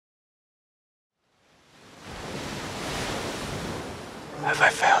Have I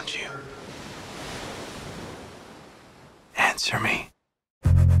found you? Answer me.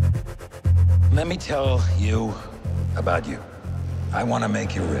 Let me tell you about you. I want to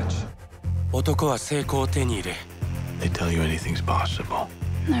make you rich. 男は成功を手に入れ They tell you anything's possible.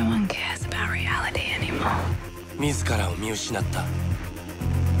 No one cares about reality anymore. 自らを見失った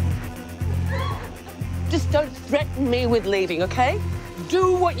Just don't threaten me with leaving, okay?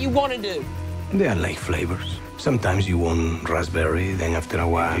 Do what you want to do. They are like flavors. Sometimes you want raspberry, then after a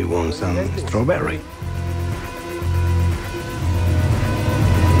while you want some strawberry.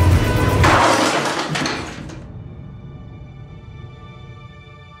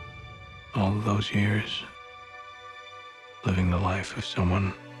 All those years, living the life of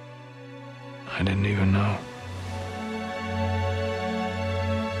someone I didn't even know.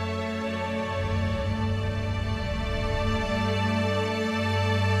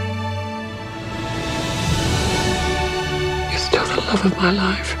 You're still the love of my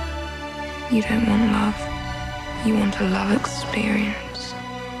life. You don't want love. You want a love experience.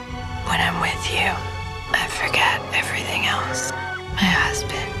 When I'm with you, I forget everything else. My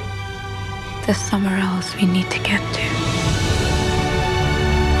husband. There's somewhere else we need to get to.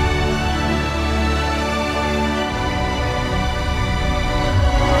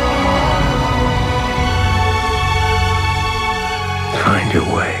 Find your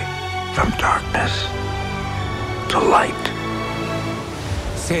way from darkness to light.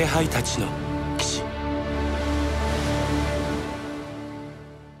 聖杯たちの